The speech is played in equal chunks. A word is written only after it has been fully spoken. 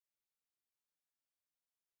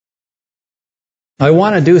I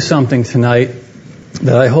want to do something tonight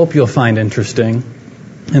that I hope you'll find interesting,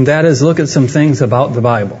 and that is look at some things about the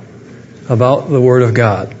Bible, about the Word of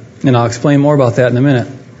God. And I'll explain more about that in a minute.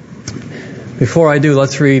 Before I do,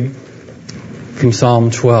 let's read from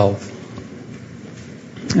Psalm 12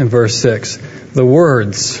 and verse 6. The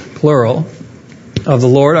words, plural, of the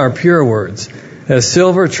Lord are pure words, as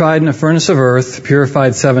silver tried in a furnace of earth,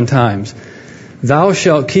 purified 7 times. Thou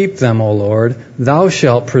shalt keep them, O Lord, thou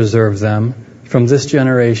shalt preserve them from this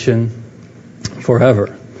generation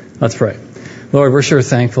forever. Let's pray. Lord, we're sure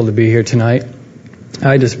thankful to be here tonight.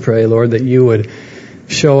 I just pray, Lord, that you would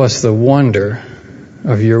show us the wonder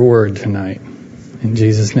of your word tonight. In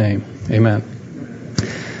Jesus' name, amen.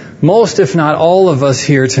 Most, if not all of us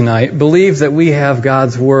here tonight, believe that we have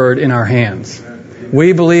God's word in our hands.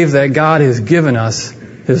 We believe that God has given us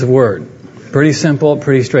his word. Pretty simple,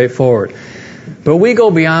 pretty straightforward. But we go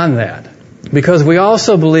beyond that, because we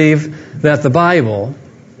also believe that the Bible,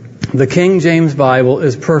 the King James Bible,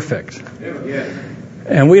 is perfect.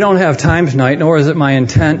 And we don't have time tonight, nor is it my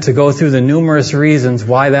intent to go through the numerous reasons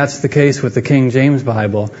why that's the case with the King James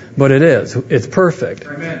Bible, but it is. It's perfect.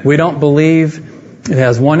 Amen. We don't believe it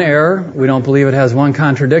has one error. We don't believe it has one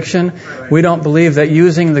contradiction. We don't believe that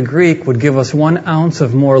using the Greek would give us 1 ounce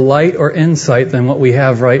of more light or insight than what we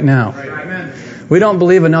have right now. Amen. We don't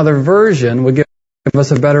believe another version would give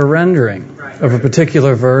us a better rendering of a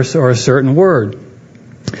particular verse or a certain word.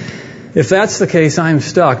 If that's the case, I'm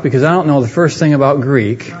stuck because I don't know the first thing about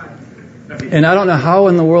Greek, and I don't know how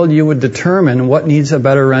in the world you would determine what needs a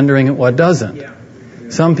better rendering and what doesn't.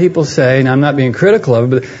 Some people say, and I'm not being critical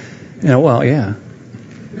of it, but,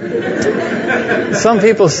 some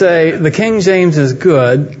people say the King James is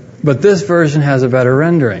good, but this version has a better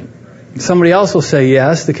rendering. Somebody else will say,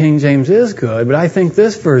 yes, the King James is good, but I think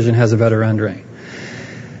this version has a better rendering.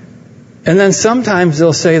 And then sometimes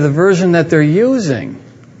they'll say the version that they're using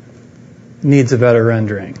needs a better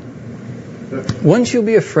rendering. Wouldn't you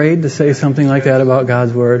be afraid to say something like that about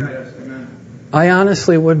God's Word? I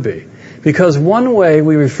honestly would be. Because one way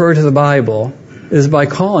we refer to the Bible is by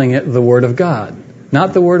calling it the Word of God.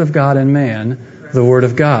 Not the Word of God in man, the Word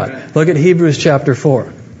of God. Look at Hebrews chapter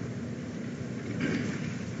 4.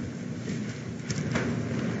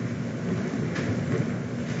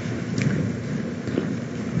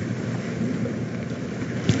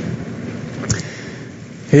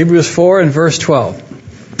 Hebrews 4 and verse 12.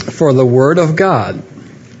 For the Word of God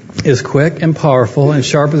is quick and powerful and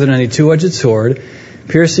sharper than any two-edged sword,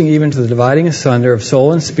 piercing even to the dividing asunder of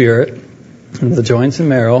soul and spirit, and the joints and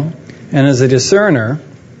marrow, and is a discerner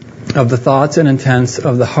of the thoughts and intents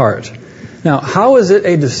of the heart. Now, how is it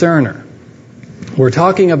a discerner? We're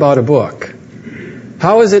talking about a book.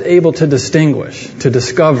 How is it able to distinguish, to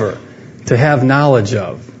discover, to have knowledge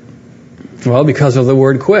of? Well, because of the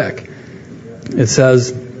word quick. It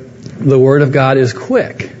says the Word of God is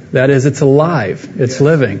quick. That is, it's alive. It's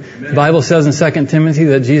living. The Bible says in 2 Timothy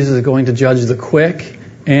that Jesus is going to judge the quick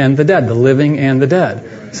and the dead, the living and the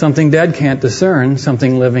dead. Something dead can't discern,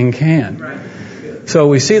 something living can. So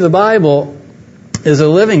we see the Bible is a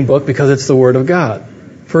living book because it's the Word of God.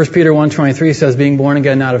 1 Peter 1:23 says, being born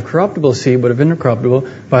again not of corruptible seed, but of incorruptible,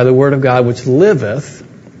 by the Word of God which liveth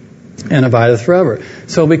and abideth forever.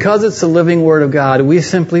 So because it's the living Word of God, we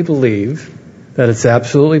simply believe that it's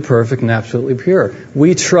absolutely perfect and absolutely pure.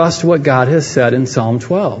 We trust what God has said in Psalm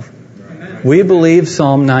 12. We believe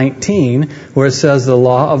Psalm 19, where it says the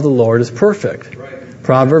law of the Lord is perfect.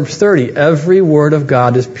 Proverbs 30, every word of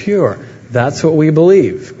God is pure. That's what we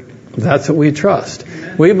believe. That's what we trust.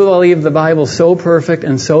 We believe the Bible is so perfect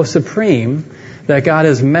and so supreme that God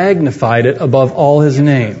has magnified it above all His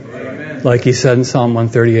name, like He said in Psalm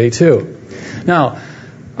 138 too. Now,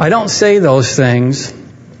 I don't say those things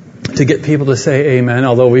to get people to say amen,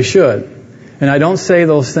 although we should. And I don't say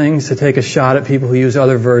those things to take a shot at people who use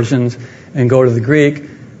other versions and go to the Greek,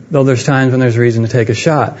 though there's times when there's reason to take a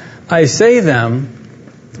shot. I say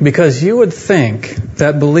them because you would think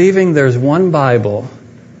that believing there's one Bible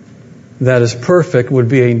that is perfect would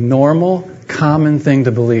be a normal, common thing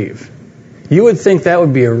to believe. You would think that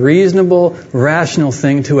would be a reasonable, rational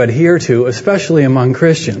thing to adhere to, especially among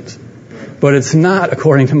Christians. But it's not,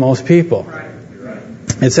 according to most people.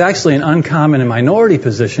 It's actually an uncommon and minority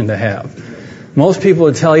position to have. Most people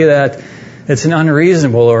would tell you that it's an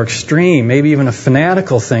unreasonable or extreme, maybe even a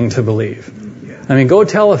fanatical thing to believe. I mean, go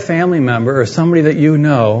tell a family member or somebody that you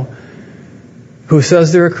know who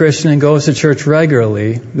says they're a Christian and goes to church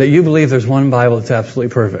regularly that you believe there's one Bible that's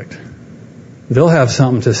absolutely perfect. They'll have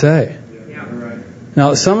something to say.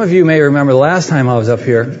 Now, some of you may remember the last time I was up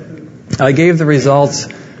here, I gave the results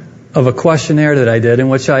of a questionnaire that I did in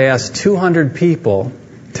which I asked 200 people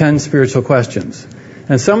 10 spiritual questions.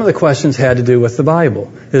 And some of the questions had to do with the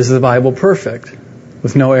Bible. Is the Bible perfect?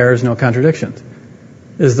 With no errors, no contradictions.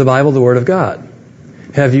 Is the Bible the Word of God?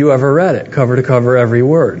 Have you ever read it, cover to cover, every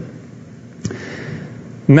word?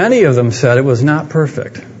 Many of them said it was not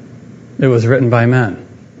perfect. It was written by men.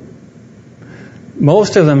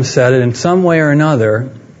 Most of them said it in some way or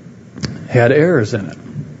another had errors in it.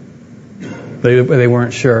 They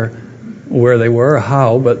weren't sure where they were or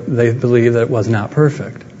how, but they believed that it was not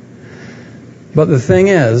perfect. But the thing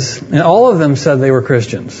is, and all of them said they were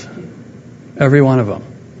Christians. Every one of them.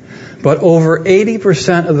 But over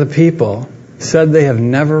 80% of the people said they have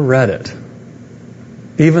never read it.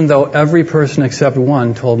 Even though every person except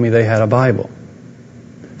one told me they had a Bible.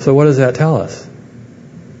 So what does that tell us?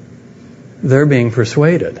 They're being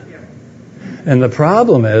persuaded. And the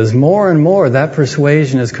problem is, more and more, that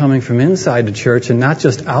persuasion is coming from inside the church and not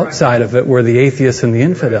just outside of it where the atheists and the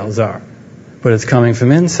infidels are. But it's coming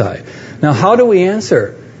from inside. Now, how do we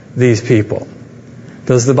answer these people?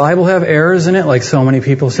 Does the Bible have errors in it, like so many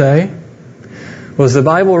people say? Was the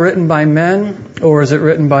Bible written by men, or is it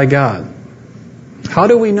written by God? How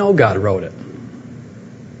do we know God wrote it?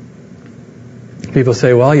 People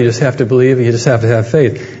say, well, you just have to believe, you just have to have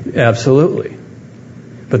faith. Absolutely.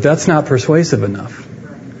 But that's not persuasive enough.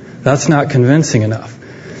 That's not convincing enough.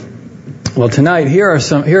 Well, tonight, here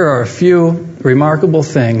are a few remarkable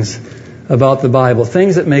things about the Bible,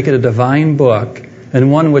 things that make it a divine book,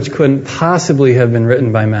 and one which couldn't possibly have been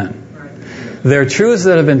written by men. They're truths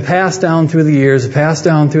that have been passed down through the years, passed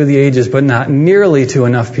down through the ages, but not nearly to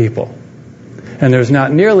enough people. And there's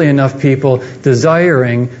not nearly enough people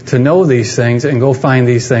desiring to know these things and go find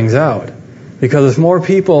these things out. Because if more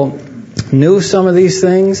people knew some of these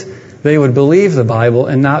things, they would believe the Bible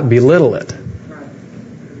and not belittle it.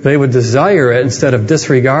 They would desire it instead of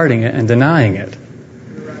disregarding it and denying it.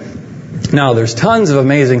 Now, there's tons of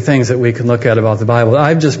amazing things that we can look at about the Bible.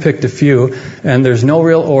 I've just picked a few, and there's no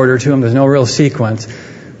real order to them. There's no real sequence.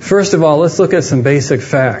 First of all, let's look at some basic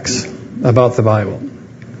facts about the Bible.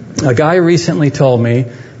 A guy recently told me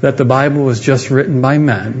that the Bible was just written by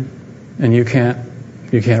men, and you can't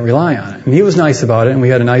rely on it. And he was nice about it, and we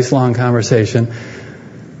had a nice long conversation.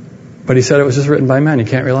 But he said it was just written by men. You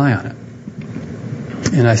can't rely on it.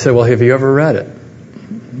 And I said, well, have you ever read it?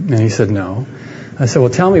 And he said, no. I said,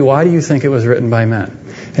 well, tell me, why do you think it was written by men?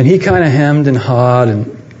 And he kind of hemmed and hawed,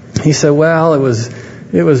 and he said, well, it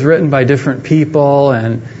was written by different people,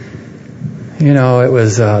 and you know, it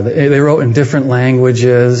was they wrote in different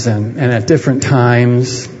languages and at different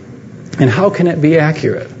times. And how can it be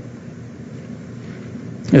accurate?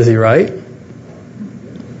 Is he right?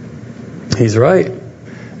 He's right.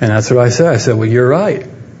 And that's what I said. I said, well, you're right.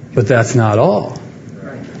 But that's not all.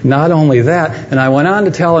 Not only that, and I went on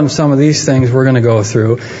to tell him some of these things we're going to go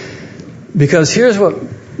through, because here's what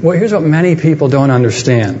many people don't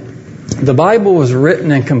understand. The Bible was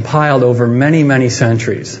written and compiled over many, many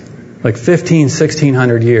centuries, like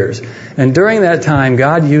 1,600 years. And during that time,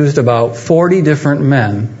 God used about 40 different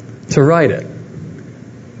men to write it.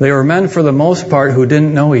 They were men, for the most part, who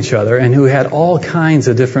didn't know each other and who had all kinds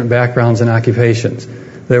of different backgrounds and occupations.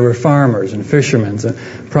 They were farmers and fishermen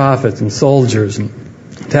and prophets and soldiers and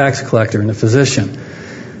tax collector and a physician.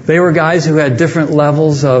 They were guys who had different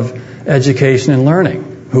levels of education and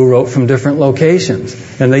learning, who wrote from different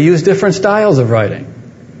locations, and they used different styles of writing.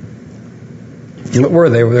 What were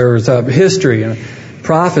they? There was history and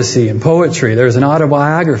prophecy and poetry. There's an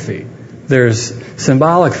autobiography. There's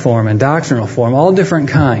symbolic form and doctrinal form, all different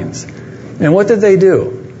kinds. And what did they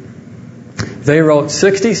do? They wrote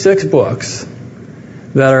 66 books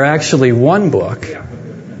that are actually one book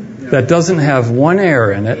that doesn't have one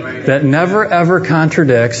error in it, that never ever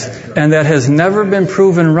contradicts, and that has never been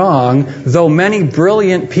proven wrong, though many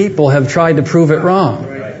brilliant people have tried to prove it wrong.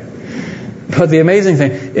 But the amazing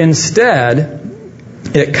thing, instead,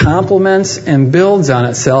 it complements and builds on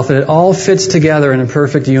itself, and it all fits together in a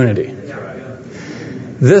perfect unity.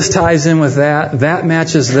 This ties in with that, that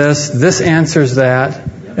matches this answers that,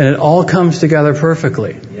 and it all comes together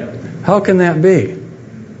perfectly. How can that be?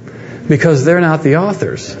 Because they're not the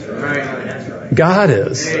authors. God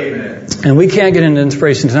is. And we can't get into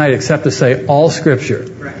inspiration tonight except to say all Scripture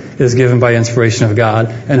is given by inspiration of God,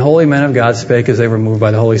 and holy men of God spake as they were moved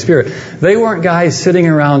by the Holy Spirit. They weren't guys sitting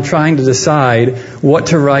around trying to decide what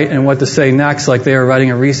to write and what to say next like they were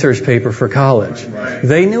writing a research paper for college.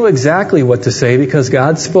 They knew exactly what to say because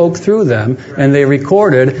God spoke through them, and they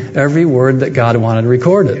recorded every word that God wanted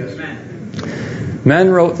recorded.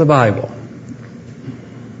 Men wrote the Bible.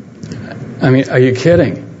 I mean, are you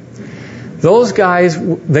kidding? Those guys,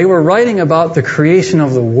 they were writing about the creation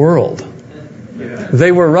of the world.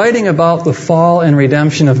 They were writing about the fall and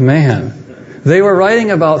redemption of man. They were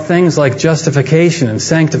writing about things like justification and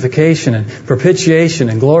sanctification and propitiation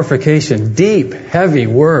and glorification. Deep, heavy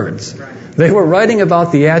words. They were writing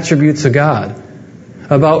about the attributes of God.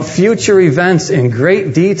 About future events in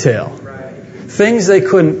great detail. Things they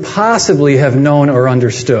couldn't possibly have known or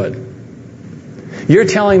understood. You're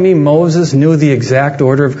telling me Moses knew the exact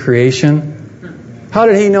order of creation? How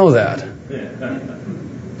did he know that?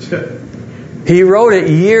 He wrote it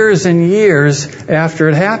years and years after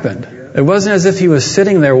it happened. It wasn't as if he was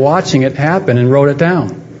sitting there watching it happen and wrote it down.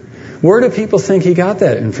 Where do people think he got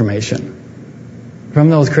that information? From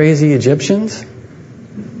those crazy Egyptians?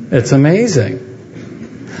 It's amazing.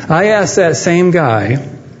 I asked that same guy,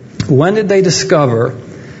 when did they discover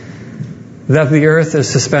that the earth is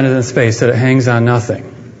suspended in space, that it hangs on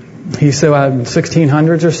nothing? He said,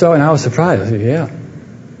 1600s or so, and I was surprised. I said, yeah,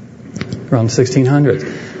 around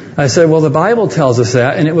 1600s. I said, well, the Bible tells us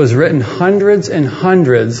that, and it was written hundreds and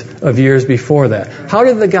hundreds of years before that. How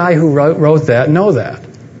did the guy who wrote that know that?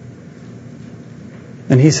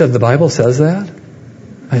 And he said, the Bible says that?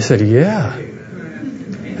 I said, yeah.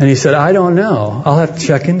 And he said, I don't know. I'll have to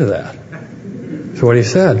check into that. That's what he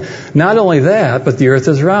said. Not only that, but the earth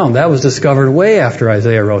is round. That was discovered way after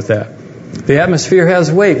Isaiah wrote that. The atmosphere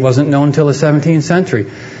has weight. Wasn't known until the 17th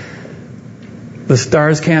century. The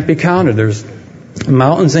stars can't be counted. There's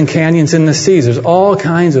mountains and canyons in the seas. There's all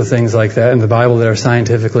kinds of things like that in the Bible that are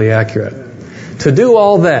scientifically accurate. To do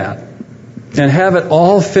all that and have it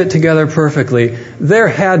all fit together perfectly, there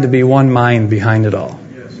had to be one mind behind it all.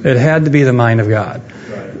 It had to be the mind of God.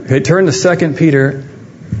 Okay, turn to 2 Peter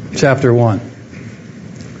chapter 1.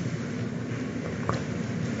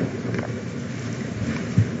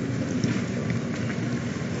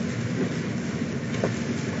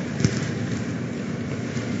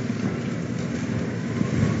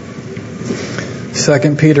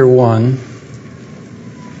 Second Peter 1,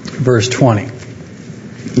 verse 20.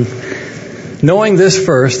 Knowing this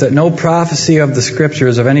first, that no prophecy of the Scripture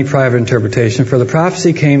is of any private interpretation, for the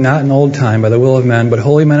prophecy came not in old time by the will of men, but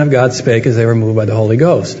holy men of God spake as they were moved by the Holy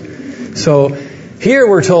Ghost. So here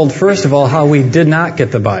we're told, first of all, how we did not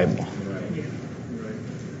get the Bible.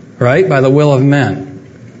 Right? By the will of men.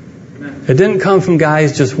 It didn't come from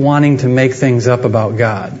guys just wanting to make things up about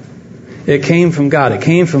God. It came from God. It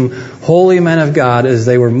came from holy men of God as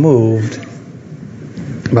they were moved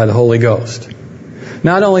by the Holy Ghost.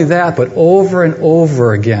 Not only that, but over and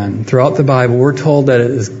over again throughout the Bible, we're told that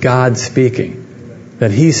it is God speaking.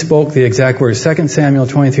 That He spoke the exact words. 2 Samuel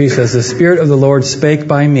 23 says, the Spirit of the Lord spake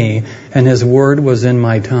by me, and His word was in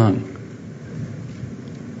my tongue.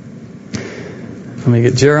 Let me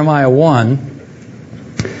get Jeremiah 1.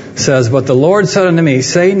 Says, but the Lord said unto me,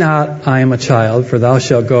 say not, I am a child, for thou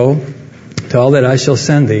shalt go to all that I shall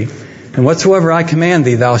send thee, and whatsoever I command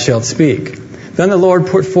thee thou shalt speak. Then the Lord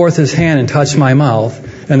put forth His hand and touched my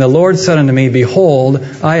mouth, and the Lord said unto me, behold,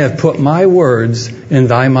 I have put my words in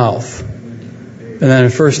thy mouth. And then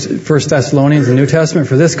in 1 Thessalonians, the New Testament,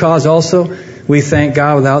 for this cause also we thank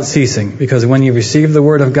God without ceasing, because when you received the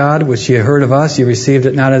word of God, which ye heard of us, you received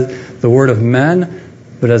it not as the word of men,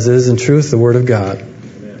 but as it is in truth the word of God.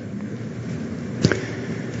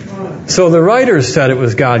 So the writers said it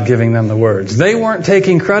was God giving them the words. They weren't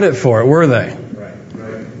taking credit for it, were they? Right.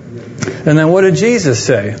 And then what did Jesus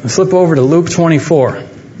say? Let's flip over to Luke 24.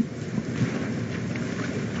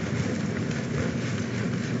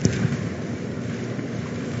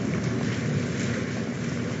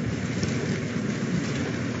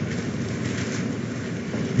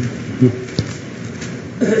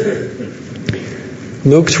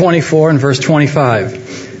 Luke 24 and verse 25.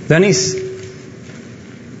 Then he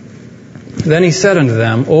said unto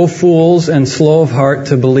them, O fools and slow of heart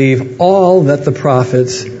to believe all that the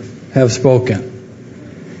prophets have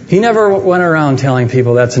spoken. He never went around telling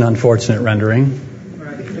people that's an unfortunate rendering.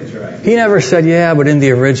 He never said, yeah, but in the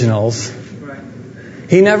originals.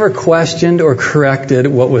 He never questioned or corrected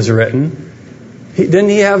what was written. Didn't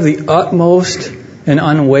he have the utmost and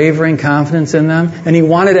unwavering confidence in them? And he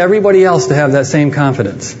wanted everybody else to have that same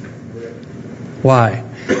confidence. Why?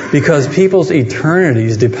 Because people's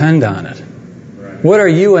eternities depend on it. What are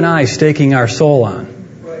you and I staking our soul on?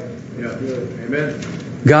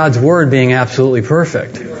 God's Word being absolutely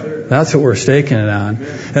perfect. That's what we're staking it on.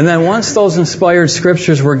 And then once those inspired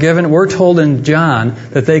Scriptures were given, we're told in John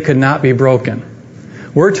that they could not be broken.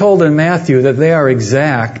 We're told in Matthew that they are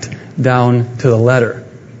exact down to the letter.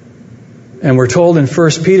 And we're told in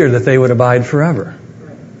 1 Peter that they would abide forever.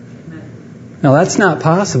 Now that's not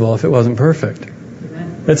possible if it wasn't perfect.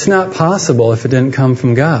 It's not possible if it didn't come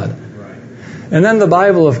from God. And then the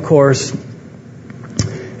Bible, of course,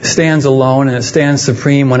 stands alone and it stands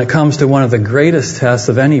supreme when it comes to one of the greatest tests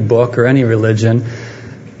of any book or any religion,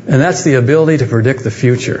 and that's the ability to predict the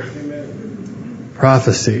future.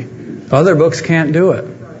 Prophecy. Other books can't do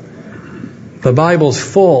it. The Bible's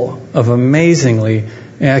full of amazingly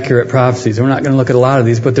accurate prophecies. We're not going to look at a lot of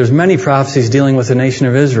these, but there's many prophecies dealing with the nation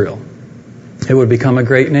of Israel. It would become a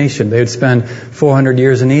great nation. They would spend 400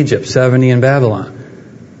 years in Egypt, 70 in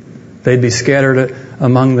Babylon. They'd be scattered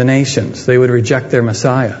among the nations. They would reject their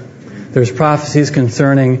Messiah. There's prophecies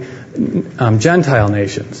concerning Gentile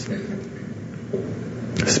nations,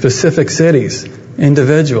 specific cities,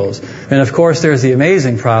 individuals. And of course there's the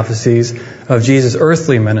amazing prophecies of Jesus'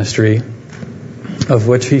 earthly ministry, of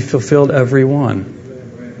which he fulfilled every one.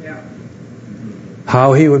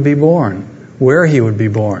 How he would be born, where he would be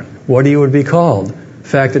born, what he would be called, the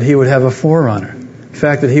fact that he would have a forerunner, the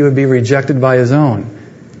fact that he would be rejected by his own,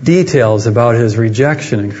 details about his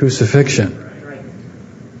rejection and crucifixion.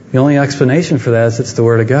 The only explanation for that is it's the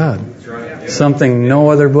Word of God. Something no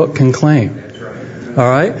other book can claim. All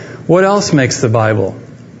right? What else makes the Bible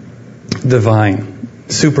divine,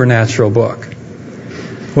 supernatural book?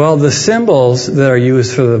 Well, the symbols that are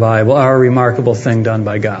used for the Bible are a remarkable thing done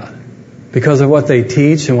by God, because of what they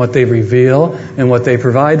teach and what they reveal and what they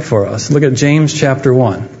provide for us. Look at James chapter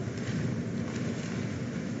 1.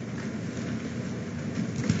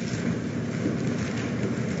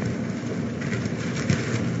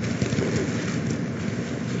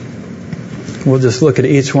 We'll just look at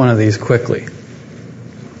each one of these quickly.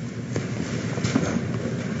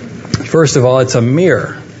 First of all, it's a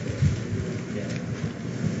mirror.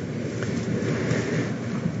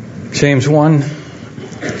 James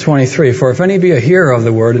 1:23. For if any be a hearer of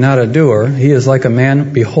the word and not a doer, he is like a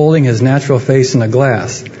man beholding his natural face in a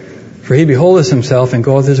glass. For he beholdeth himself and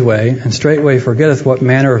goeth his way, and straightway forgetteth what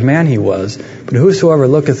manner of man he was. But whosoever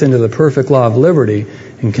looketh into the perfect law of liberty,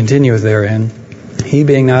 and continueth therein, he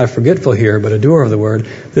being not a forgetful hearer, but a doer of the word,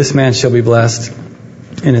 this man shall be blessed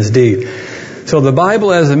in his deed. So the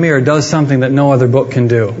Bible as a mirror does something that no other book can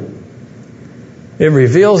do. It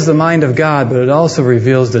reveals the mind of God, but it also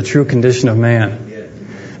reveals the true condition of man.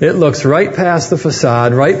 It looks right past the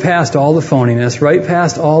facade, right past all the phoniness, right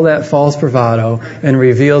past all that false bravado, and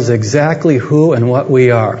reveals exactly who and what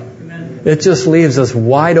we are. It just leaves us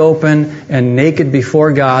wide open and naked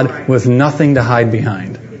before God with nothing to hide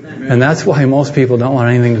behind. And that's why most people don't want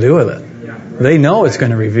anything to do with it. They know it's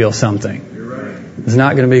going to reveal something. It's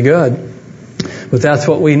not going to be good. But that's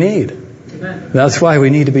what we need. That's why we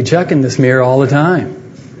need to be checking this mirror all the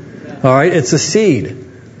time. All right, it's a seed.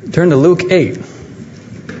 Turn to Luke 8.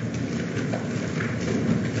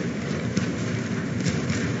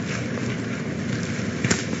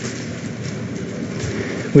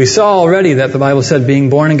 We saw already that the Bible said being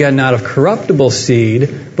born again not of corruptible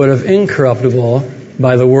seed, but of incorruptible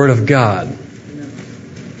by the Word of God.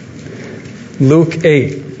 Luke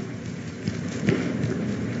 8,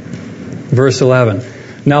 verse 11.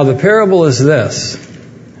 Now the parable is this.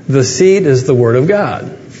 The seed is the Word of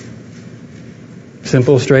God.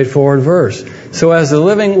 Simple, straightforward verse. So as the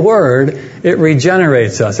living Word, it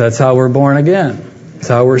regenerates us. That's how we're born again. That's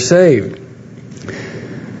how we're saved.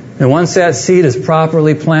 And once that seed is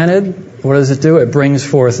properly planted, what does it do? It brings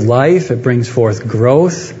forth life, it brings forth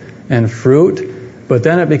growth and fruit, but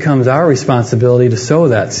then it becomes our responsibility to sow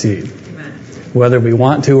that seed, whether we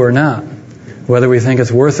want to or not, whether we think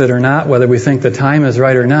it's worth it or not, whether we think the time is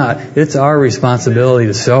right or not. It's our responsibility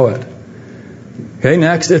to sow it. Okay,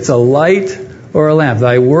 next, it's a light or a lamp.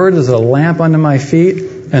 Thy word is a lamp unto my feet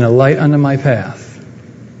and a light unto my path.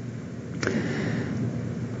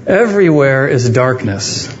 Everywhere is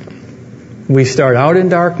darkness. We start out in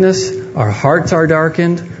darkness. Our hearts are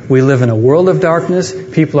darkened. We live in a world of darkness.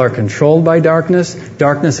 People are controlled by darkness.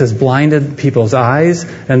 Darkness has blinded people's eyes.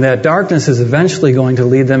 And that darkness is eventually going to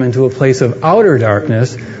lead them into a place of outer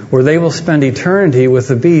darkness where they will spend eternity with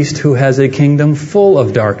the beast who has a kingdom full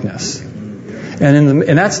of darkness.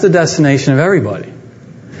 And that's the destination of everybody.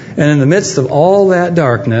 And in the midst of all that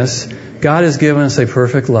darkness, God has given us a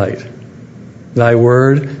perfect light. Thy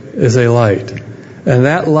word is a light. And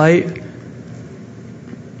that light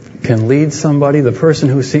can lead somebody, the person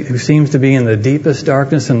who seems to be in the deepest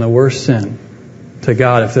darkness and the worst sin, to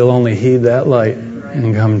God if they'll only heed that light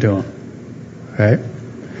and come to Him. Right?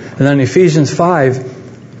 And then in Ephesians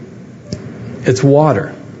 5, it's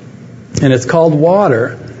water. And it's called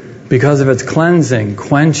water because of its cleansing,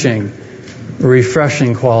 quenching,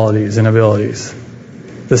 refreshing qualities and abilities.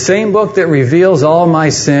 The same book that reveals all my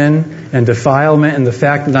sin and defilement and the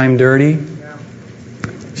fact that I'm dirty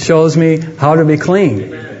shows me how to be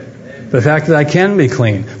clean. The fact that I can be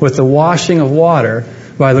clean with the washing of water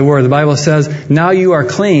by the Word. The Bible says, now you are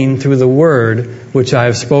clean through the Word which I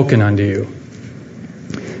have spoken unto you.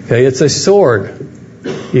 Okay, it's a sword.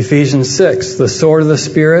 Ephesians 6, the sword of the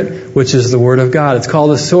Spirit, which is the Word of God. It's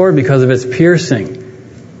called a sword because of its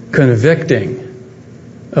piercing, convicting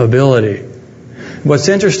ability. What's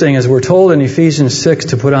interesting is we're told in Ephesians 6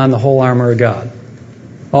 to put on the whole armor of God.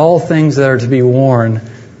 All things that are to be worn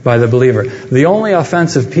by the believer. The only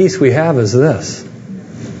offensive piece we have is this.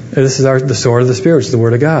 This is the sword of the Spirit, which is the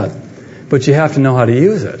Word of God. But you have to know how to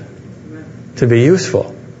use it to be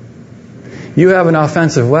useful. You have an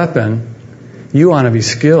offensive weapon. You want to be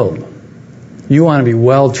skilled. You want to be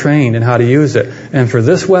well trained in how to use it. And for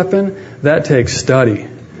this weapon, that takes study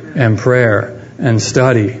and prayer and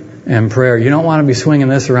study and prayer. You don't want to be swinging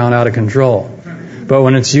this around out of control. But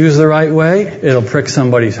when it's used the right way, it'll prick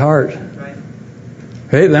somebody's heart.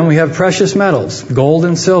 Okay, then we have precious metals, gold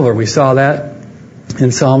and silver. We saw that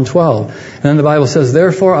in Psalm 12. And then the Bible says,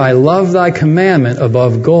 therefore I love thy commandment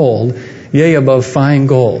above gold, yea, above fine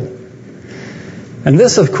gold. And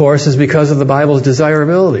this, of course, is because of the Bible's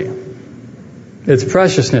desirability. Its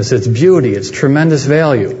preciousness, its beauty, its tremendous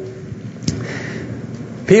value.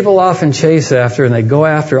 People often chase after and they go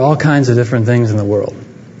after all kinds of different things in the world.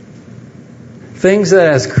 Things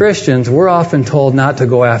that as Christians we're often told not to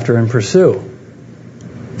go after and pursue.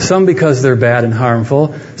 Some because they're bad and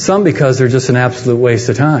harmful, some because they're just an absolute waste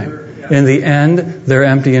of time. In the end, they're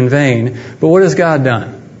empty and vain. But what has God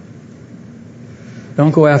done?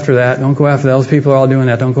 Don't go after that. Don't go after that. Those people are all doing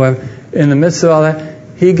that. Don't go after. In the midst of all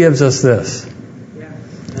that, He gives us this.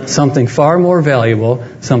 Something far more valuable,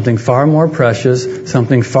 something far more precious,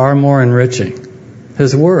 something far more enriching.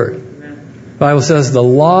 His Word. The Bible says, the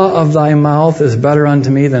law of thy mouth is better unto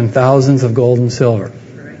me than thousands of gold and silver.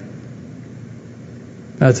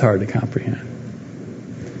 That's hard to comprehend.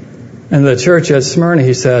 And the church at Smyrna,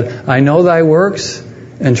 he said, I know thy works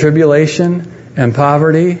and tribulation and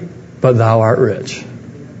poverty, but thou art rich.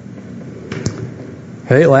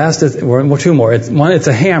 Okay, last is, two more. It's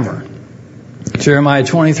a hammer. Jeremiah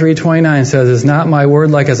 23:29 says, is not my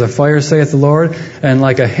word like as a fire, saith the Lord, and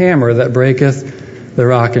like a hammer that breaketh the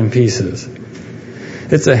rock in pieces.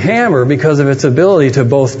 It's a hammer because of its ability to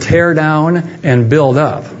both tear down and build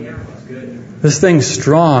up. This thing's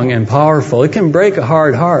strong and powerful. It can break a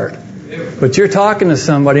hard heart. But you're talking to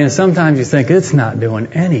somebody and sometimes you think, it's not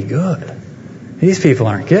doing any good. These people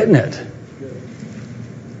aren't getting it.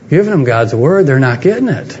 Giving them God's Word, they're not getting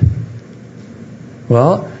it.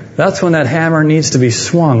 Well, that's when that hammer needs to be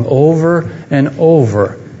swung over and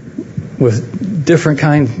over with different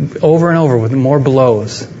kinds, over and over with more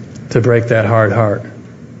blows to break that hard heart.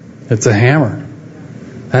 It's a hammer.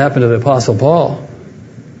 That happened to the Apostle Paul.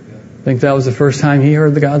 I think that was the first time he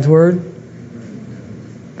heard the God's Word.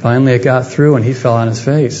 Finally it got through and he fell on his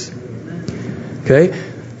face. Okay?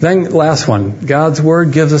 Then last one. God's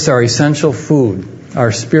Word gives us our essential food,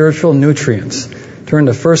 our spiritual nutrients. Turn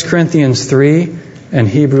to 1 Corinthians 3 and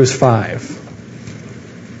Hebrews 5.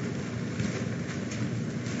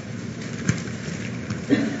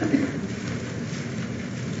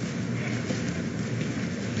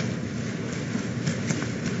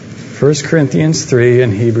 First Corinthians 3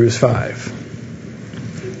 and Hebrews 5.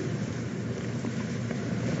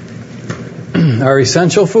 Our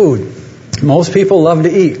essential food. Most people love to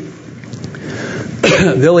eat.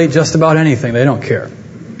 They'll eat just about anything. They don't care.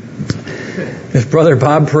 If Brother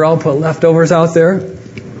Bob Perel put leftovers out there,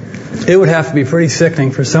 it would have to be pretty sickening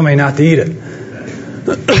for somebody not to eat it.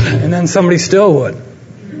 And then somebody still would.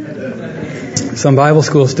 Some Bible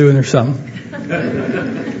school student or something.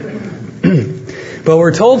 But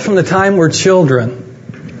we're told from the time we're children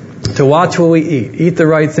to watch what we eat. Eat the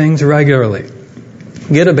right things regularly.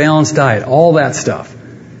 Get a balanced diet. All that stuff.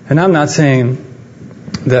 And I'm not saying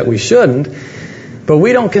that we shouldn't, but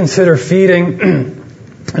we don't consider feeding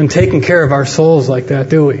and taking care of our souls like that,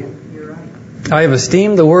 do we? You're right. I have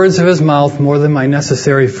esteemed the words of His mouth more than my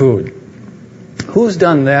necessary food. Who's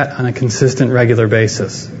done that on a consistent, regular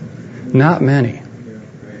basis? Not many.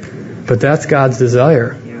 But that's God's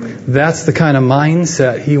desire. That's the kind of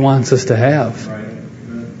mindset He wants us to have.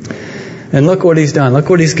 And look what He's done. Look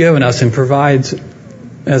what He's given us and provides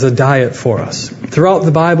as a diet for us. Throughout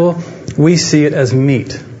the Bible, we see it as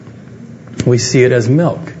meat. We see it as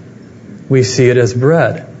milk. We see it as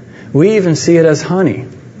bread. We even see it as honey,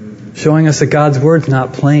 showing us that God's Word's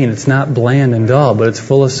not plain, it's not bland and dull, but it's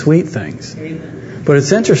full of sweet things. Amen. But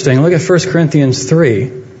it's interesting. Look at 1 Corinthians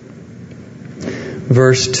 3,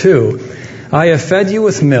 verse 2. I have fed you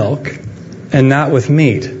with milk and not with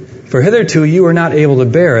meat, for hitherto you were not able to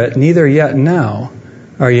bear it, neither yet now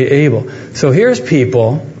are you able. So here's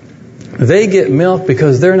people, they get milk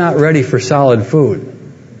because they're not ready for solid food.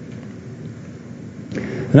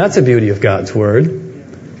 And that's the beauty of God's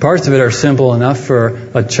Word. Parts of it are simple enough for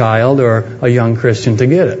a child or a young Christian to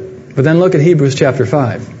get it. But then look at Hebrews chapter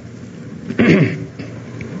 5.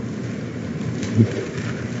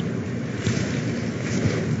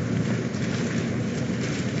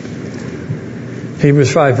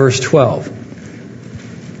 Hebrews 5, verse 12.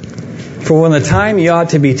 For when the time ye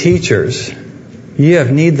ought to be teachers, ye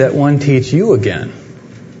have need that one teach you again,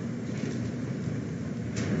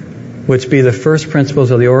 which be the first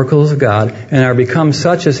principles of the oracles of God, and are become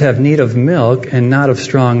such as have need of milk and not of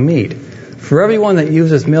strong meat. For everyone that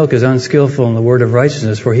useth milk is unskillful in the word of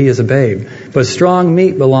righteousness, for he is a babe. But strong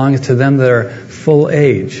meat belongeth to them that are full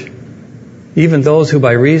age, even those who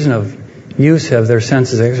by reason of use have their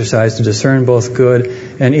senses exercised to discern both good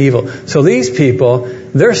and evil. So these people,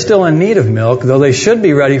 they're still in need of milk, though they should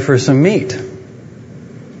be ready for some meat.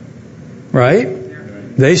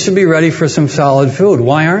 Right? They should be ready for some solid food.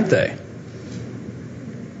 Why aren't they?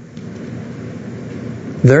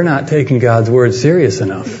 They're not taking God's Word serious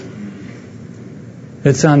enough.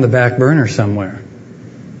 It's on the back burner somewhere.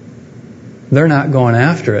 They're not going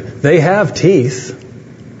after it. They have teeth.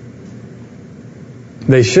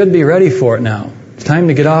 They should be ready for it now. It's time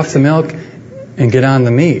to get off the milk and get on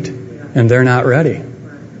the meat. And they're not ready.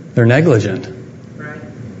 They're negligent. And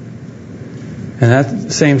that's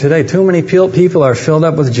the same today. Too many people are filled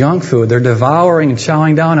up with junk food. They're devouring and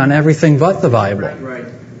chowing down on everything but the Bible.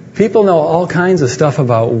 People know all kinds of stuff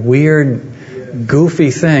about weird, goofy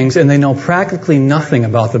things, and they know practically nothing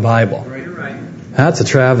about the Bible. That's a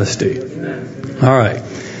travesty. All right.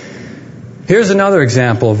 Here's another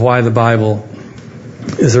example of why the Bible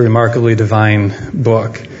is a remarkably divine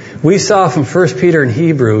book. We saw from 1 Peter and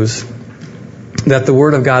Hebrews that the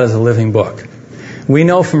Word of God is a living book. We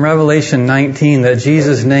know from Revelation 19 that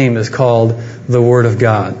Jesus' name is called the Word of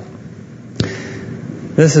God.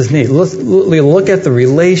 This is neat. Look at the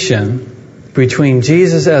relation between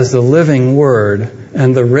Jesus as the living Word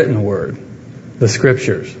and the written Word, the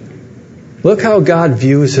Scriptures. Look how God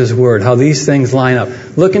views His Word, how these things line up.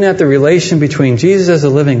 Looking at the relation between Jesus as the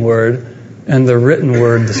living Word and the written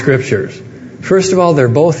Word, the Scriptures. First of all, they're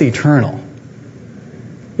both eternal.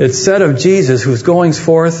 It's said of Jesus, whose goings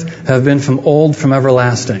forth have been from old, from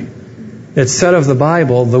everlasting. It's said of the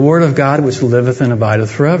Bible, the Word of God which liveth and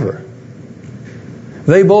abideth forever.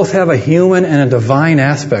 They both have a human and a divine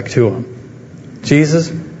aspect to them. Jesus,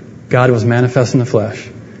 God was manifest in the flesh.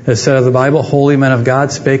 It's said of the Bible, holy men of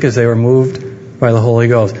God spake as they were moved by the Holy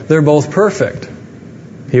Ghost. They're both perfect.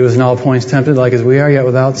 He was in all points tempted like as we are, yet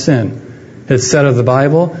without sin. It's said of the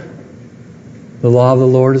Bible, the law of the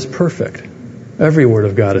Lord is perfect. Every word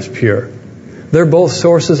of God is pure. They're both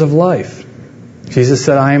sources of life. Jesus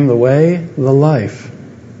said, I am the way, the life,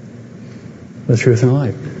 the truth and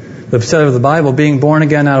life. It's said of the Bible, being born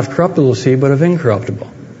again not of corruptible seed, but of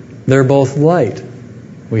incorruptible. They're both light.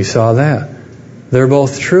 We saw that. They're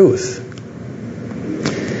both truth.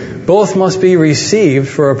 Both must be received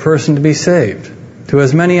for a person to be saved. To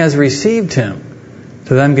as many as received Him,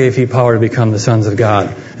 to them gave He power to become the sons of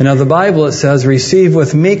God. And of the Bible it says, receive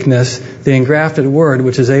with meekness the engrafted word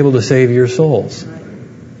which is able to save your souls.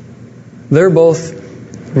 They're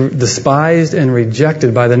both despised and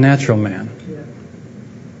rejected by the natural man.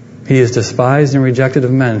 He is despised and rejected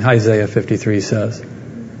of men, Isaiah 53 says.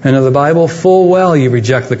 And of the Bible, full well you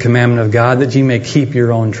reject the commandment of God that ye may keep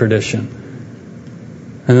your own tradition.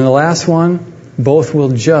 And then the last one, both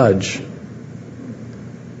will judge.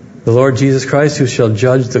 The Lord Jesus Christ, who shall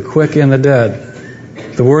judge the quick and the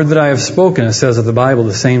dead. The word that I have spoken, it says of the Bible,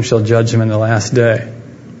 the same shall judge him in the last day.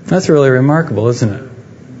 That's really remarkable, isn't it?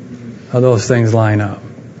 How those things line up.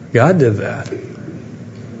 God did that.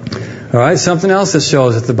 All right, something else that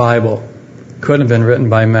shows that the Bible couldn't have been written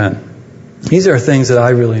by men. These are things that I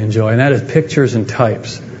really enjoy, and that is pictures and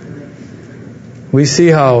types. We see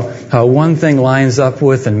how one thing lines up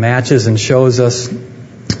with and matches and shows us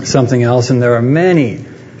something else, and there are many,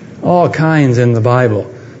 all kinds in the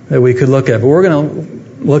Bible that we could look at. But we're going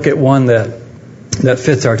to look at one that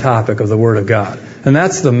fits our topic of the Word of God, and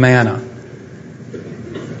that's the manna.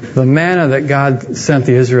 The manna that God sent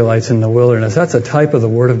the Israelites in the wilderness, that's a type of the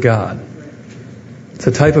Word of God. It's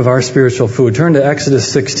a type of our spiritual food. Turn to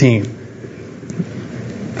Exodus 16.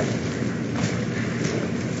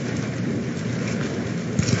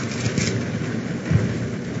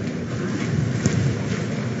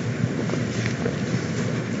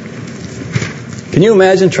 Can you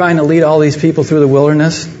imagine trying to lead all these people through the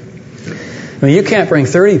wilderness? I mean, you can't bring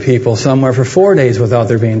 30 people somewhere for 4 days without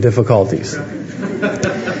there being difficulties.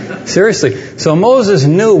 Seriously. So Moses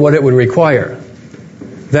knew what it would require.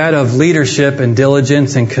 That of leadership and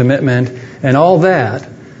diligence and commitment and all that.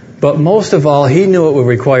 But most of all, he knew it would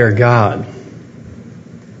require God.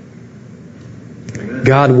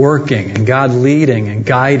 God working, and God leading, and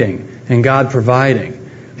guiding, and God providing.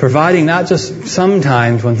 Providing not just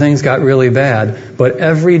sometimes when things got really bad, but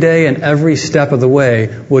every day and every step of the way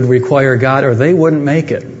would require God, or they wouldn't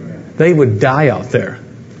make it. They would die out there.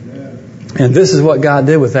 And this is what God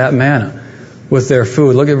did with that manna, with their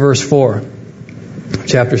food. Look at verse 4,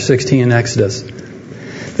 chapter 16 in Exodus.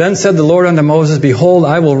 Then said the Lord unto Moses, Behold,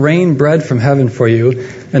 I will rain bread from heaven for you,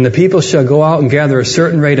 and the people shall go out and gather a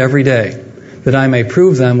certain rate every day, that I may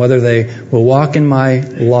prove them whether they will walk in my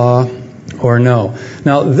law or no.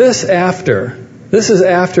 Now, this is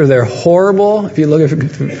after their horrible, if you look at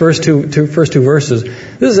the first two verses,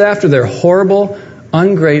 this is after their horrible,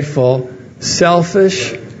 ungrateful,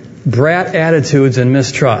 selfish, brat attitudes and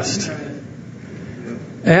mistrust.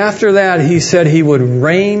 After that, he said he would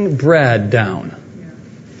rain bread down.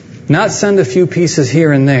 Not send a few pieces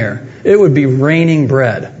here and there. It would be raining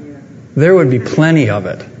bread. There would be plenty of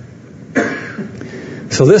it.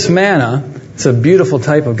 So this manna, it's a beautiful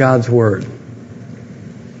type of God's Word.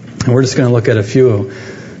 And we're just going to look at a few.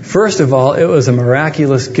 First of all, it was a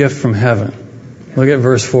miraculous gift from heaven. Look at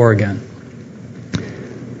verse 4 again.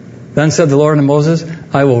 Then said the Lord unto Moses,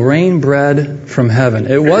 I will rain bread from heaven.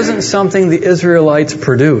 It wasn't something the Israelites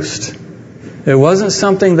produced. It wasn't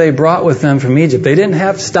something they brought with them from Egypt. They didn't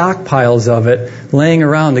have stockpiles of it laying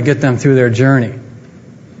around to get them through their journey.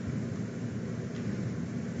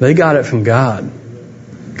 They got it from God.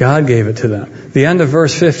 God gave it to them. The end of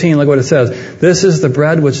verse 15, look what it says. This is the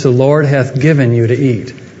bread which the Lord hath given you to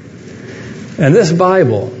eat. And this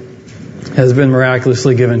Bible has been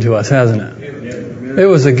miraculously given to us, hasn't it? It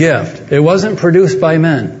was a gift. It wasn't produced by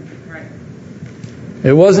men.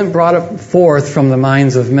 It wasn't brought forth from the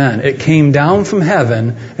minds of men. It came down from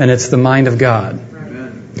heaven, and it's the mind of God.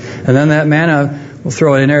 And then that manna, we'll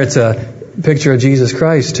throw it in there, it's a picture of Jesus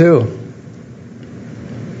Christ too.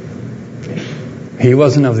 He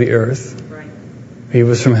wasn't of the earth. He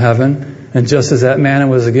was from heaven. And just as that manna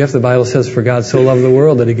was a gift, the Bible says, For God so loved the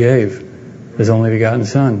world that He gave His only begotten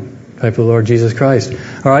Son, type of the Lord Jesus Christ.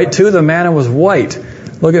 All right, 2, the manna was white.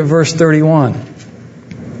 Look at verse 31.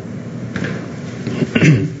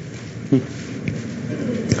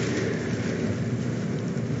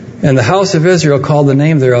 And the house of Israel called the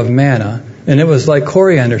name thereof manna, and it was like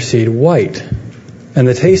coriander seed, white. And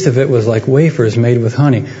the taste of it was like wafers made with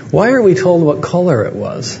honey. Why are we told what color it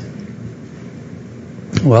was?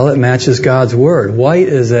 Well, it matches God's Word. White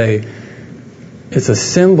is it's a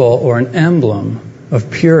symbol or an emblem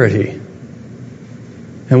of purity.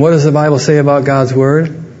 And what does the Bible say about God's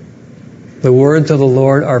Word? The words of the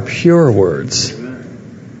Lord are pure words.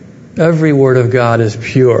 Every word of God is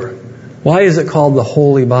pure. Why is it called the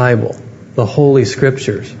Holy Bible, the Holy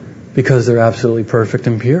Scriptures? Because they're absolutely perfect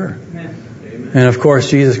and pure. And of course,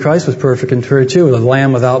 Jesus Christ was perfect and pure too, the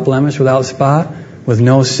Lamb without blemish, without spot, with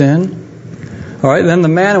no sin. All right, then the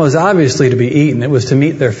manna was obviously to be eaten. It was to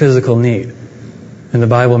meet their physical need. And the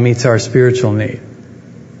Bible meets our spiritual need.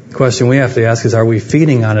 The question we have to ask is, are we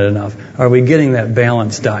feeding on it enough? Are we getting that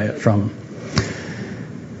balanced diet from them?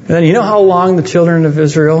 And then you know how long the children of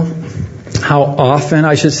Israel, how often,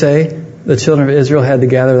 I should say, the children of Israel had to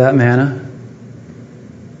gather that manna?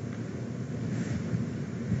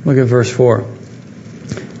 Look at verse 4.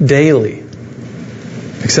 Daily.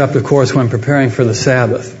 Except, of course, when preparing for the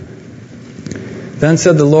Sabbath. Then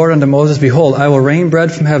said the Lord unto Moses, Behold, I will rain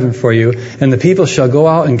bread from heaven for you, and the people shall go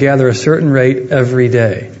out and gather a certain rate every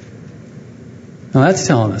day. Now that's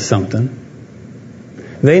telling us something.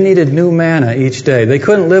 They needed new manna each day. They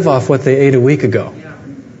couldn't live off what they ate a week ago.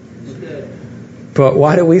 But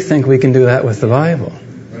why do we think we can do that with the Bible?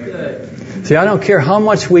 See, I don't care how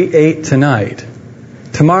much we ate tonight.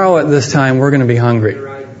 Tomorrow at this time, we're going to be hungry.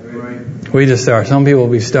 We just are. Some people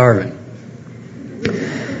will be starving.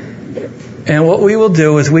 And what we will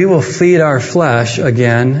do is we will feed our flesh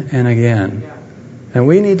again and again. And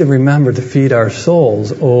we need to remember to feed our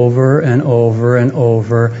souls over and over and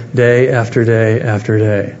over, day after day after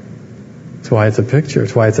day. That's why it's a picture.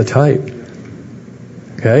 It's why it's a type.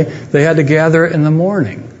 Okay? They had to gather in the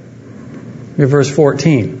morning. Look at verse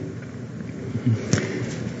 14.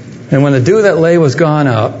 And when the dew that lay was gone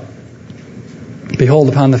up, behold,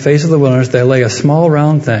 upon the face of the wilderness there lay a small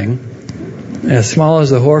round thing, as small as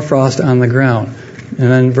the hoarfrost on the ground. And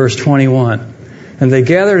then verse 21. And they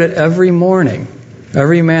gathered it every morning,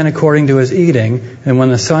 every man according to his eating, and when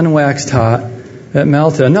the sun waxed hot, it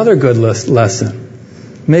melted. Another good lesson.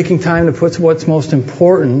 Making time to put what's most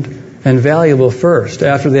important and valuable first.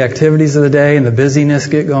 After the activities of the day and the busyness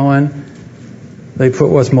get going, they put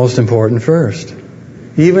what's most important first.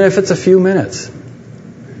 Even if it's a few minutes.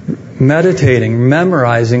 meditating,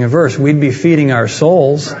 memorizing a verse. We'd be feeding our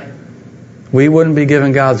souls. We wouldn't be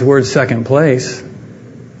giving God's Word second place.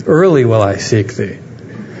 Early will I seek thee.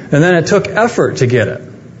 And then it took effort to get it.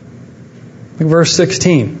 Look at verse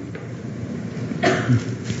 16.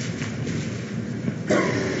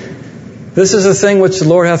 This is the thing which the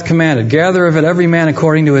Lord hath commanded. Gather of it every man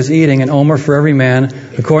according to his eating, and omer for every man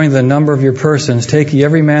according to the number of your persons. Take ye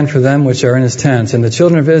every man for them which are in his tents. And the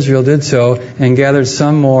children of Israel did so, and gathered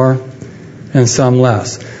some more and some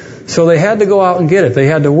less. So they had to go out and get it. They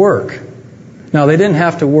had to work. Now, they didn't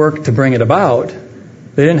have to work to bring it about.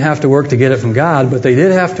 They didn't have to work to get it from God, but they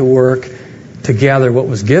did have to work to gather what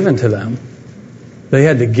was given to them. They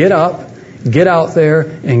had to get up, get out there,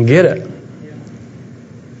 and get it.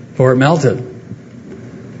 Or it melted.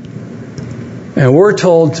 And we're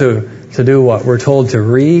told to do what? We're told to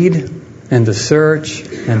read and to search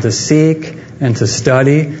and to seek and to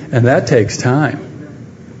study, and that takes time.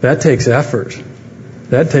 That takes effort.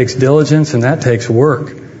 That takes diligence, and that takes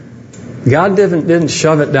work. God didn't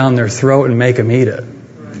shove it down their throat and make them eat it.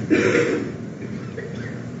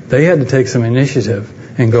 They had to take some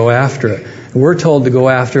initiative and go after it. We're told to go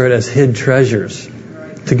after it as hid treasures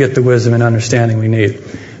to get the wisdom and understanding we need.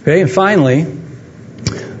 Okay, and finally,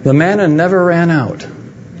 the manna never ran out.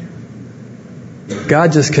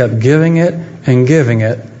 God just kept giving it and giving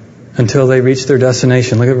it until they reached their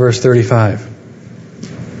destination. Look at verse 35.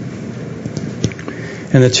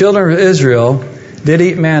 And the children of Israel did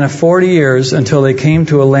eat manna 40 years until they came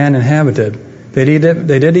to a land inhabited. They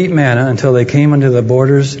did eat manna until they came unto the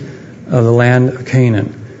borders of the land of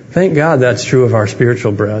Canaan. Thank God that's true of our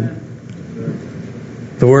spiritual bread.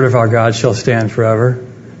 The word of our God shall stand forever.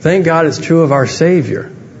 Thank God it's true of our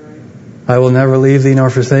Savior. I will never leave thee nor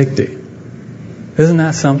forsake thee. Isn't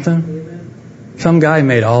that something? Some guy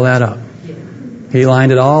made all that up. He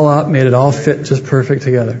lined it all up, made it all fit just perfect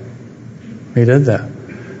together. He did that.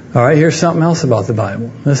 All right, here's something else about the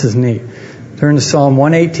Bible. This is neat. Turn to Psalm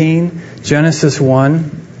 118, Genesis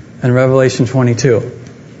 1, and Revelation 22.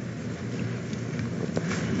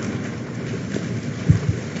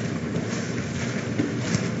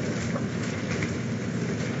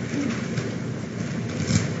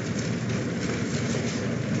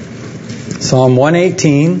 Psalm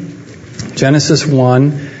 118, Genesis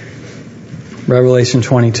 1, Revelation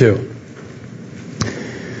 22.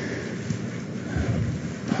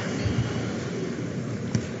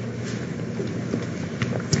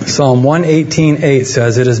 Psalm 118:8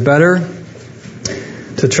 says, "It is better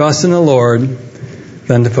to trust in the Lord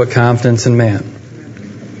than to put confidence in man."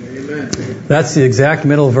 Amen. That's the exact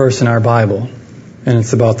middle verse in our Bible, and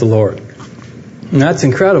it's about the Lord. And that's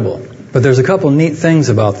incredible. But there's a couple neat things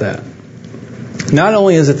about that. Not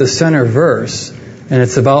only is it the center verse, and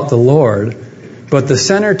it's about the Lord, but the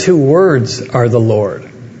center two words are the Lord.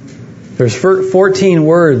 There's 14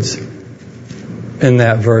 words in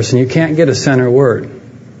that verse, and you can't get a center word.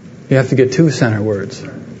 You have to get two center words,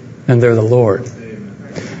 and they're the Lord.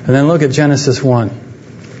 And then look at Genesis 1.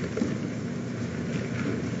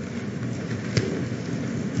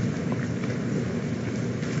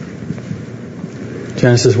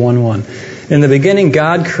 Genesis 1:1. In the beginning,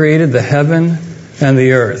 God created the heaven and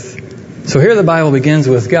the earth. So here the Bible begins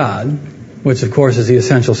with God, which of course is the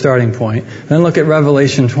essential starting point. Then look at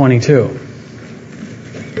Revelation 22.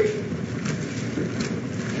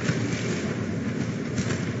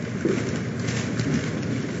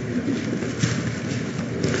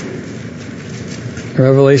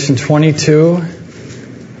 Revelation 22,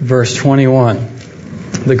 verse 21.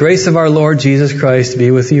 The grace of our Lord Jesus Christ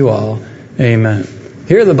be with you all. Amen.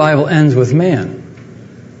 Here the Bible ends with man,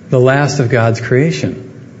 the last of God's creation.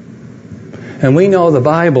 And we know the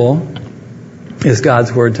Bible is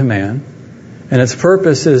God's word to man, and its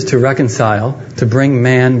purpose is to reconcile, to bring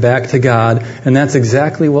man back to God, and that's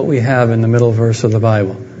exactly what we have in the middle verse of the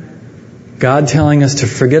Bible. God telling us to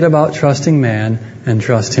forget about trusting man and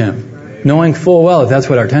trust Him, knowing full well that that's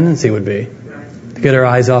what our tendency would be, to get our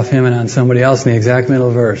eyes off Him and on somebody else, and the exact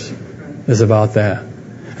middle verse is about that.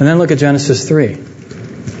 And then look at Genesis 3.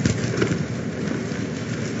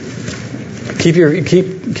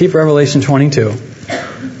 Keep Revelation 22.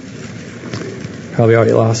 Probably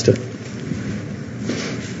already lost it.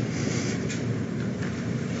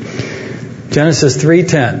 Genesis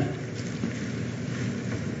 3:10.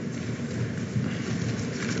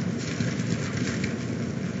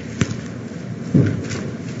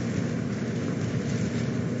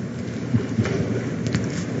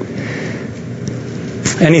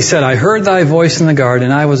 And he said, I heard thy voice in the garden,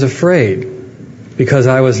 and I was afraid, because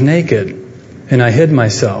I was naked, and I hid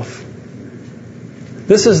myself.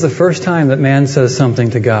 This is the first time that man says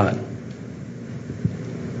something to God.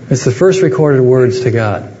 It's the first recorded words to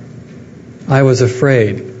God. I was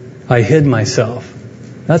afraid. I hid myself.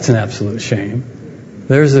 That's an absolute shame.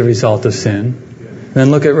 There's the result of sin.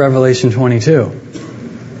 Then look at Revelation 22.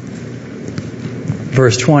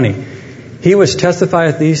 Verse 20. He which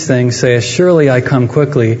testifieth these things saith, surely I come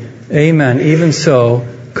quickly. Amen. Even so,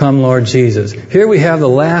 come Lord Jesus. Here we have the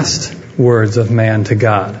last words of man to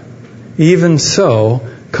God. Even so,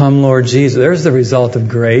 come Lord Jesus. There's the result of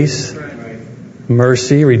grace,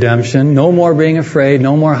 mercy, redemption. No more being afraid,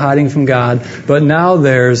 no more hiding from God. But now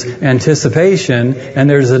there's anticipation and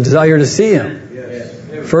there's a desire to see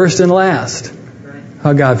Him. First and last.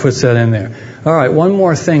 How God puts that in there. All right, one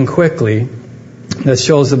more thing quickly that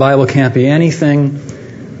shows the Bible can't be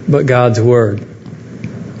anything but God's Word.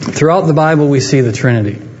 Throughout the Bible we see the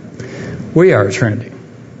Trinity. We are a Trinity.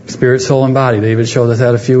 Spirit, soul, and body. David showed us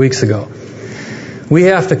that a few weeks ago. We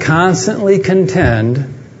have to constantly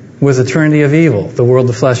contend with the trinity of evil, the world,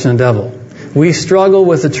 the flesh, and the devil. We struggle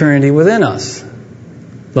with the trinity within us.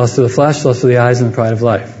 Lust of the flesh, lust of the eyes, and the pride of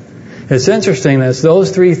life. It's interesting that it's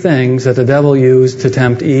those three things that the devil used to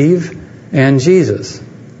tempt Eve and Jesus.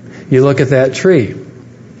 You look at that tree.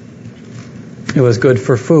 It was good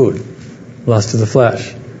for food, lust of the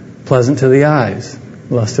flesh. Pleasant to the eyes,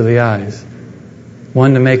 lust of the eyes.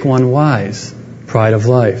 One to make one wise, pride of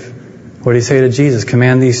life. What did He say to Jesus?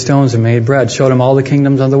 Command these stones and made bread. Showed Him all the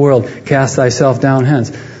kingdoms of the world. Cast thyself down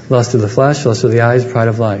hence. Lust of the flesh, lust of the eyes, pride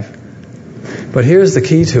of life. But here's the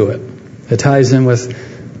key to it. It ties in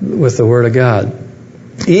with the Word of God.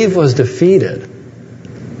 Eve was defeated.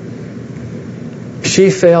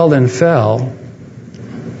 She failed and fell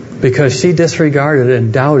because she disregarded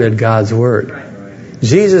and doubted God's Word.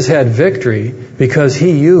 Jesus had victory because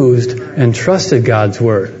He used and trusted God's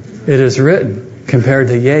Word. It is written, compared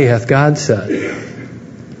to yea hath God said.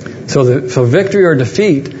 So victory or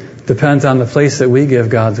defeat depends on the place that we give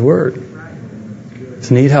God's Word. It's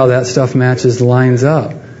neat how that stuff lines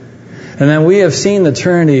up. And then we have seen the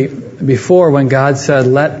Trinity before when God said,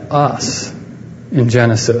 let us, in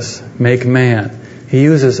Genesis, make man. He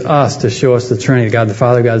uses us to show us the Trinity, God the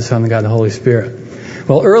Father, God the Son, and God the Holy Spirit.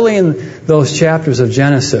 Well, early in those chapters of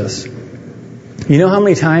Genesis, you know how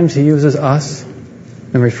many times He uses us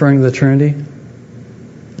in referring to the Trinity?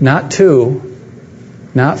 Not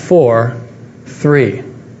 2, not 4, 3.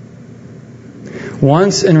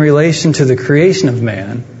 Once in relation to the creation of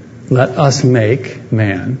man, let us make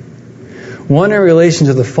man. One in relation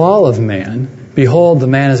to the fall of man, behold, the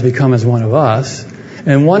man has become as one of us.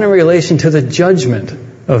 And one in relation to the judgment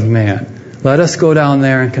of man, let us go down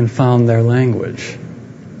there and confound their language.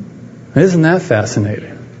 Isn't that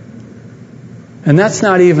fascinating? And that's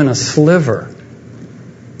not even a sliver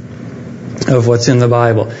of what's in the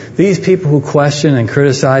Bible. These people who question and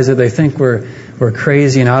criticize it, they think we're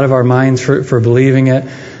crazy and out of our minds for believing it.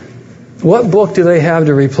 What book do they have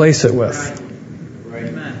to replace it with?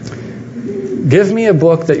 Give me a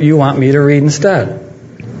book that you want me to read instead.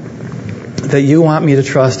 That you want me to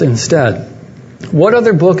trust instead. What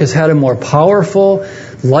other book has had a more powerful,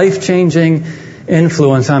 life-changing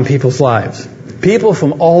influence on people's lives? People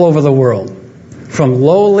from all over the world. From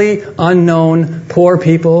lowly, unknown, poor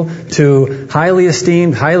people to highly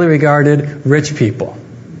esteemed, highly regarded, rich people.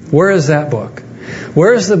 Where is that book?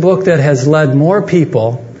 Where is the book that has led more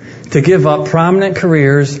people to give up prominent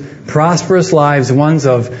careers, prosperous lives, ones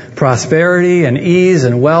of prosperity and ease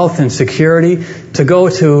and wealth and security, to go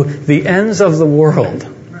to the ends of the world,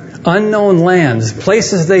 unknown lands,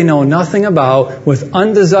 places they know nothing about, with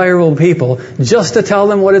undesirable people, just to tell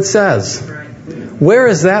them what it says? Where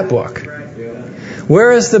is that book?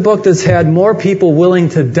 Where is the book that's had more people willing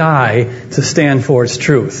to die to stand for its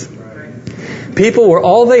truth? People where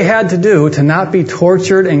all they had to do to not be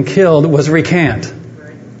tortured and killed was recant.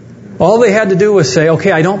 All they had to do was say,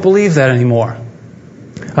 okay, I don't believe that anymore.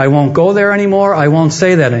 I won't go there anymore. I won't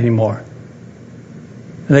say that anymore.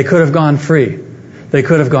 And they could have gone free. They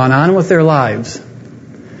could have gone on with their lives.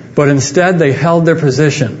 But instead, they held their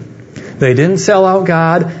position. They didn't sell out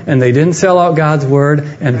God, and they didn't sell out God's Word,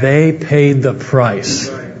 and they paid the price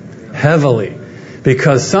heavily.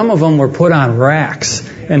 Because some of them were put on racks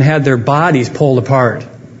and had their bodies pulled apart.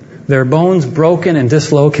 Their bones broken and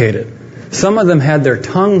dislocated. Some of them had their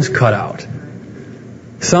tongues cut out.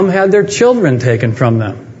 Some had their children taken from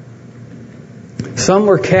them. Some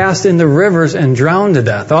were cast into rivers and drowned to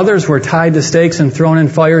death. Others were tied to stakes and thrown in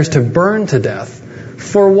fires to burn to death.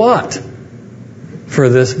 For what? For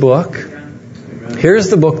this book? Here's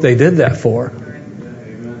the book they did that for.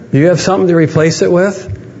 Do you have something to replace it with?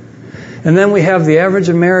 And then we have the average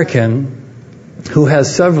American who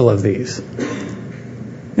has several of these.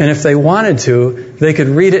 And if they wanted to, they could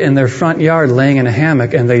read it in their front yard laying in a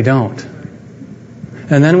hammock, and they don't.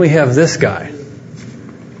 And then we have this guy,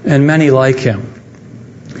 and many like him.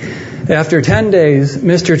 After 10 days,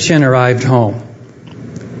 Mr. Chin arrived home.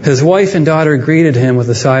 His wife and daughter greeted him with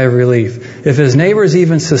a sigh of relief. If his neighbors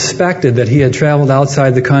even suspected that he had traveled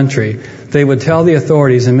outside the country, they would tell the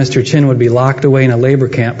authorities, and Mr. Chin would be locked away in a labor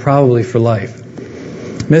camp, probably for life.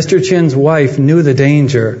 Mr. Chin's wife knew the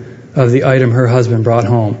danger of the item her husband brought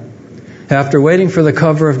home. After waiting for the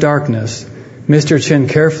cover of darkness, Mr. Chin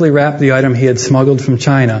carefully wrapped the item he had smuggled from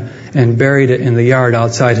China and buried it in the yard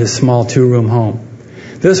outside his small 2-room home.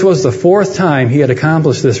 This was the 4th time he had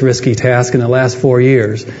accomplished this risky task in the last 4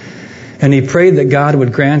 years, and he prayed that God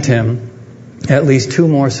would grant him at least 2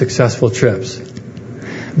 more successful trips.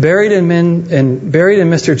 Buried in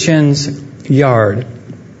Mr. Chin's yard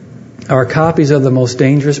are copies of the most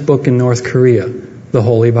dangerous book in North Korea, the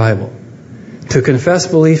Holy Bible. To confess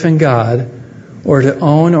belief in God, or to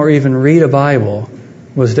own or even read a Bible,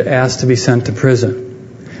 was to ask to be sent to prison.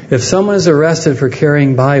 If someone is arrested for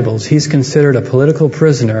carrying Bibles, he's considered a political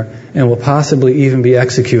prisoner and will possibly even be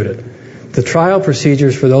executed. The trial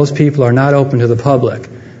procedures for those people are not open to the public.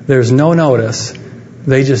 There's no notice.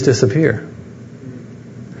 They just disappear.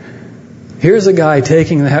 Here's a guy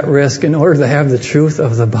taking that risk in order to have the truth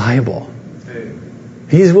of the Bible.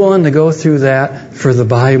 He's willing to go through that for the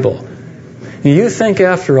Bible. And you think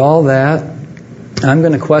after all that, I'm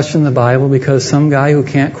going to question the Bible because some guy who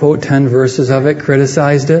can't quote 10 verses of it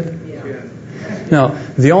criticized it? No,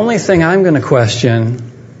 the only thing I'm going to question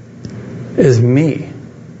is me.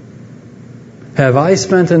 Have I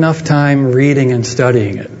spent enough time reading and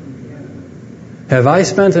studying it? Have I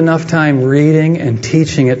spent enough time reading and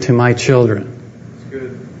teaching it to my children?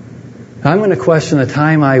 I'm going to question the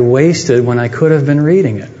time I wasted when I could have been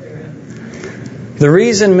reading it. The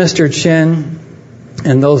reason Mr. Chin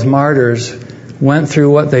and those martyrs went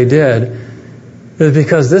through what they did is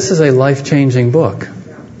because this is a life-changing book.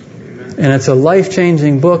 And it's a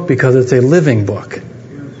life-changing book because it's a living book.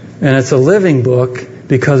 And it's a living book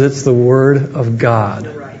because it's the Word of God.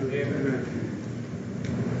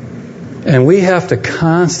 And we have to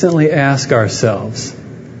constantly ask ourselves,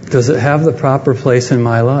 does it have the proper place in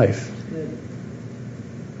my life?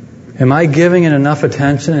 Am I giving it enough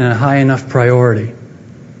attention and a high enough priority?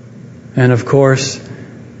 And of course,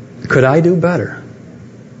 could I do better?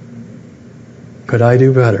 Could I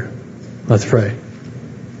do better? Let's pray.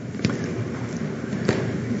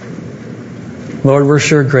 Lord, we're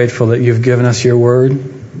sure grateful that you've given us your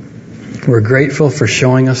word. We're grateful for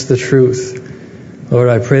showing us the truth. Lord,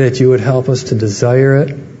 I pray that you would help us to desire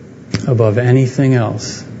it above anything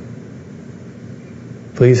else.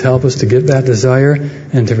 Please help us to get that desire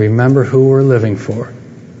and to remember who we're living for.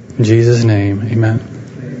 In Jesus' name, amen.